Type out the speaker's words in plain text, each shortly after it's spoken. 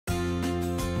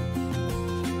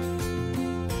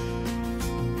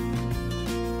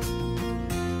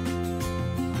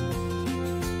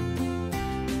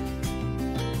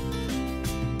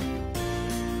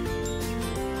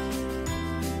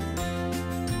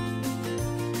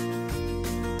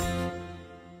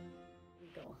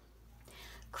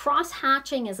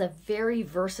Cross-hatching is a very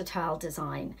versatile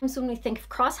design. When we think of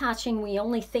cross-hatching, we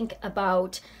only think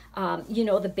about, you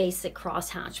know, the basic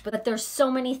cross-hatch, but there's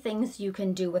so many things you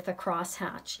can do with a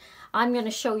cross-hatch. I'm going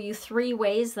to show you 3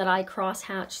 ways that I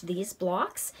cross-hatch these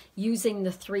blocks using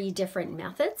the 3 different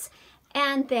methods,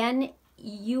 and then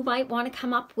you might want to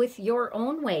come up with your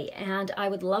own way, and I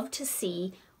would love to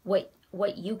see what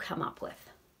you come up with.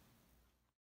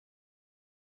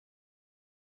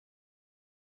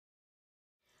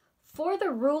 For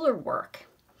the ruler work,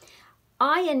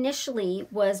 I initially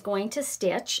was going to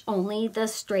stitch only the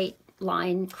straight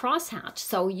line crosshatch,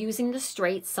 so using the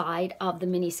straight side of the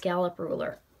mini scallop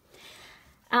ruler.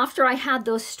 After I had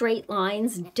those straight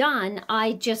lines done,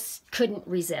 I just couldn't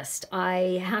resist.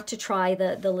 I had to try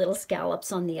the little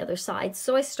scallops on the other side,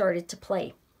 so I started to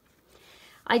play.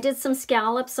 I did some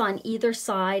scallops on either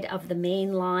side of the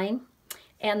main line,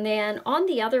 and then on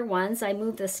the other ones, I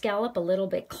moved the scallop a little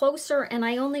bit closer, and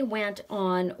I only went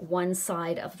on one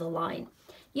side of the line.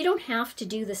 You don't have to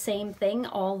do the same thing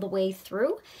all the way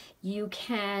through. You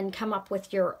can come up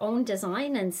with your own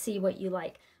design and see what you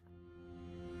like.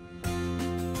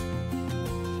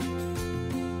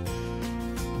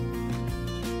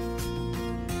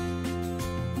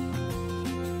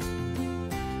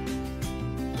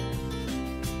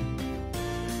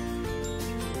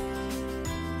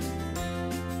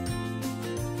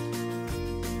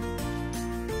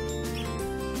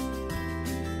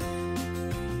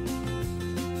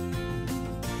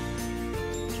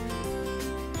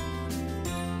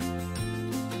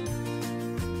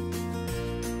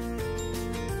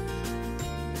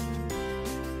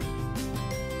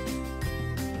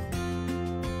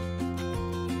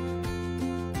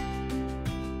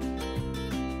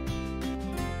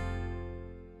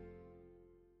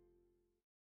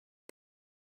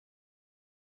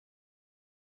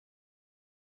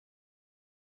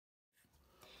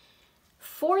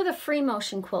 For the free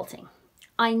motion quilting,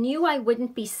 I knew I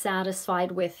wouldn't be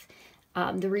satisfied with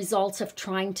the results of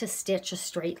trying to stitch a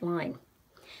straight line.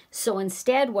 So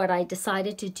instead, what I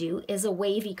decided to do is a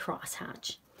wavy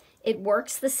crosshatch. It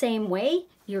works the same way.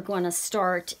 You're going to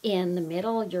start in the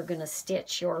middle, you're going to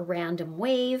stitch your random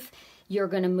wave, you're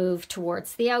going to move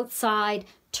towards the outside,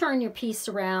 turn your piece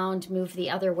around, move the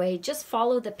other way. Just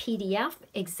follow the PDF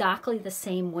exactly the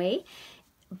same way,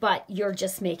 but you're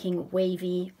just making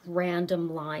wavy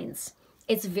random lines.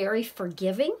 It's very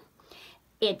forgiving.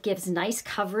 It gives nice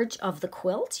coverage of the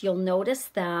quilt. You'll notice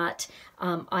that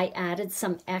I added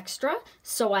some extra.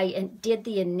 So I did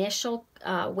the initial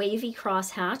wavy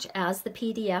crosshatch as the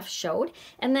PDF showed,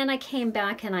 and then I came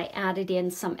back and I added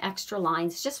in some extra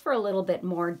lines just for a little bit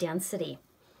more density.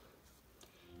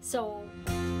 So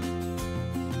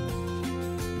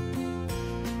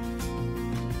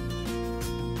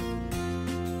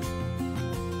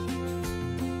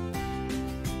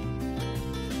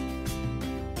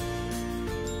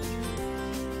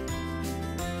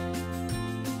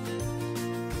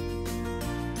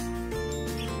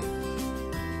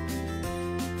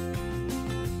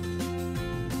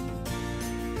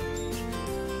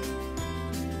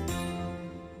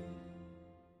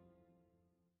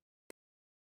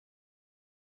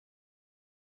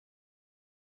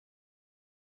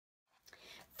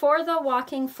for the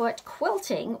walking foot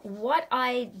quilting, what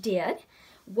I did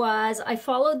was I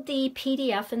followed the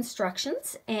PDF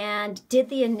instructions and did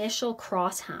the initial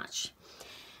crosshatch.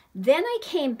 Then I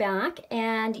came back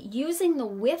and using the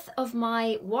width of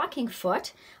my walking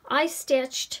foot, I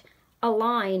stitched a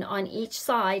line on each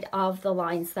side of the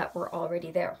lines that were already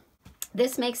there.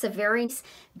 This makes a very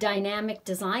dynamic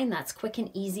design that's quick and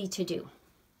easy to do.